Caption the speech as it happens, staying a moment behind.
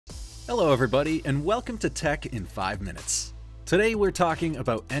Hello everybody, and welcome to Tech in 5 Minutes. Today we're talking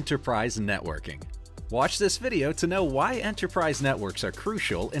about enterprise networking. Watch this video to know why enterprise networks are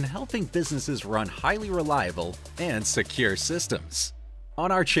crucial in helping businesses run highly reliable and secure systems.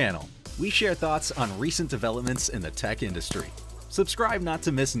 On our channel, we share thoughts on recent developments in the tech industry. Subscribe not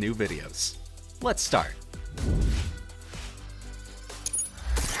to miss new videos. Let's start.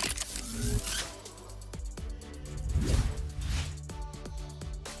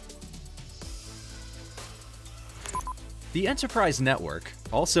 The enterprise network,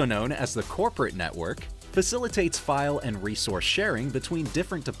 also known as the corporate network, facilitates file and resource sharing between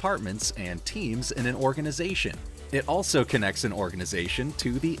different departments and teams in an organization. It also connects an organization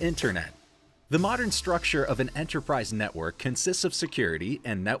to the internet. The modern structure of an enterprise network consists of security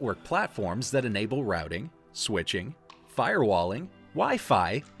and network platforms that enable routing, switching, firewalling,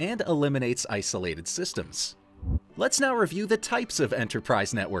 Wi-Fi, and eliminates isolated systems. Let's now review the types of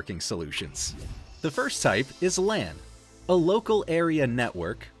enterprise networking solutions. The first type is LAN. A local area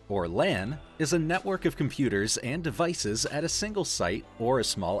network, or LAN, is a network of computers and devices at a single site or a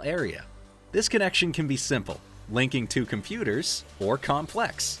small area. This connection can be simple, linking two computers, or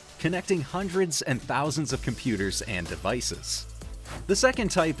complex, connecting hundreds and thousands of computers and devices. The second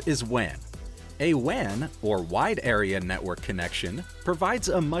type is WAN. A WAN, or Wide Area Network connection, provides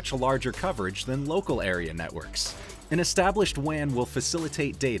a much larger coverage than local area networks. An established WAN will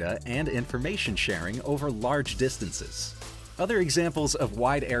facilitate data and information sharing over large distances. Other examples of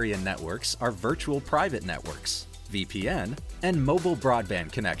wide area networks are virtual private networks, VPN, and mobile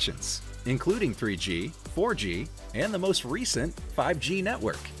broadband connections, including 3G, 4G, and the most recent 5G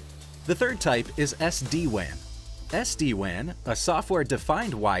network. The third type is SD-WAN. SD-WAN, a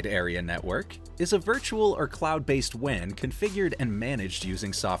software-defined wide area network, is a virtual or cloud-based WAN configured and managed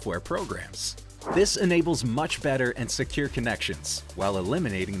using software programs. This enables much better and secure connections, while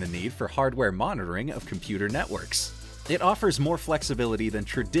eliminating the need for hardware monitoring of computer networks. It offers more flexibility than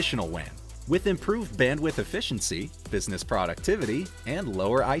traditional WAN, with improved bandwidth efficiency, business productivity, and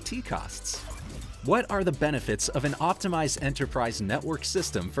lower IT costs. What are the benefits of an optimized enterprise network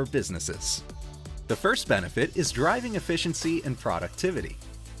system for businesses? The first benefit is driving efficiency and productivity.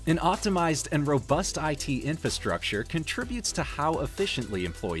 An optimized and robust IT infrastructure contributes to how efficiently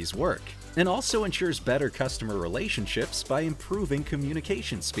employees work, and also ensures better customer relationships by improving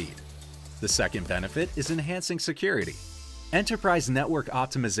communication speed. The second benefit is enhancing security. Enterprise network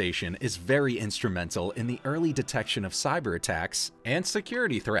optimization is very instrumental in the early detection of cyber attacks and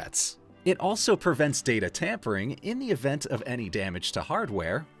security threats. It also prevents data tampering in the event of any damage to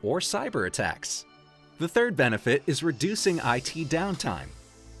hardware or cyber attacks. The third benefit is reducing IT downtime.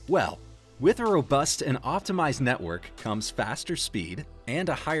 Well, with a robust and optimized network comes faster speed and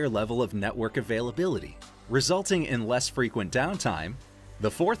a higher level of network availability, resulting in less frequent downtime. The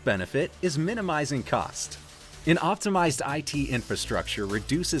fourth benefit is minimizing cost. An optimized IT infrastructure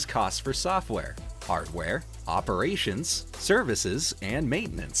reduces costs for software, hardware, operations, services, and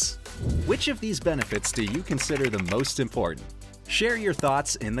maintenance. Which of these benefits do you consider the most important? Share your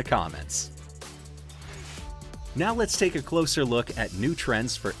thoughts in the comments. Now let's take a closer look at new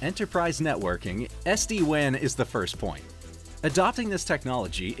trends for enterprise networking. SD-WAN is the first point. Adopting this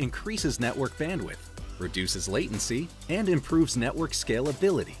technology increases network bandwidth, reduces latency, and improves network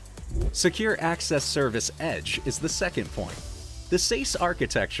scalability. Secure Access Service Edge is the second point. The SACE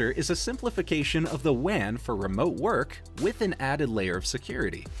architecture is a simplification of the WAN for remote work with an added layer of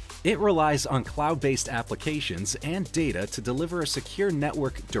security. It relies on cloud-based applications and data to deliver a secure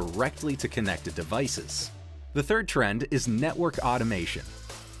network directly to connected devices. The third trend is network automation.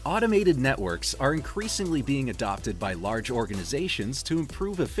 Automated networks are increasingly being adopted by large organizations to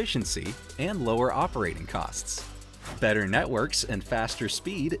improve efficiency and lower operating costs. Better networks and faster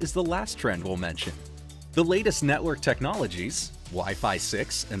speed is the last trend we'll mention. The latest network technologies, Wi-Fi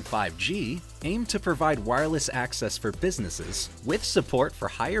 6 and 5G, aim to provide wireless access for businesses with support for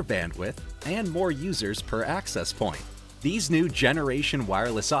higher bandwidth and more users per access point. These new generation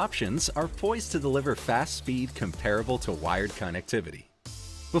wireless options are poised to deliver fast speed comparable to wired connectivity.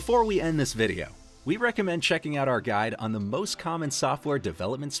 Before we end this video, we recommend checking out our guide on the most common software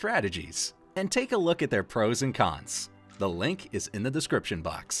development strategies and take a look at their pros and cons. The link is in the description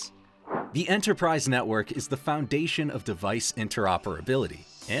box. The enterprise network is the foundation of device interoperability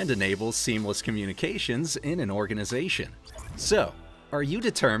and enables seamless communications in an organization. So, are you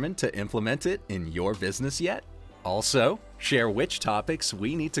determined to implement it in your business yet? Also, share which topics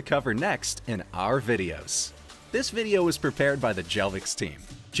we need to cover next in our videos. This video was prepared by the Jelvix team.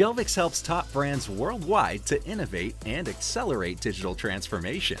 Jelvix helps top brands worldwide to innovate and accelerate digital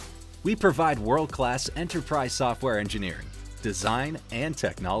transformation. We provide world-class enterprise software engineering, design, and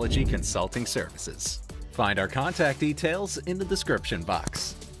technology consulting services. Find our contact details in the description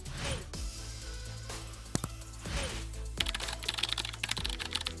box.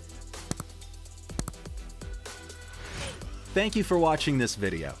 Thank you for watching this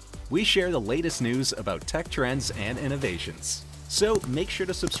video. We share the latest news about tech trends and innovations. So make sure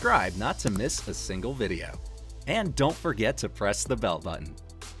to subscribe not to miss a single video. And don't forget to press the bell button.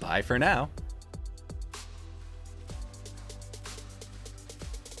 Bye for now.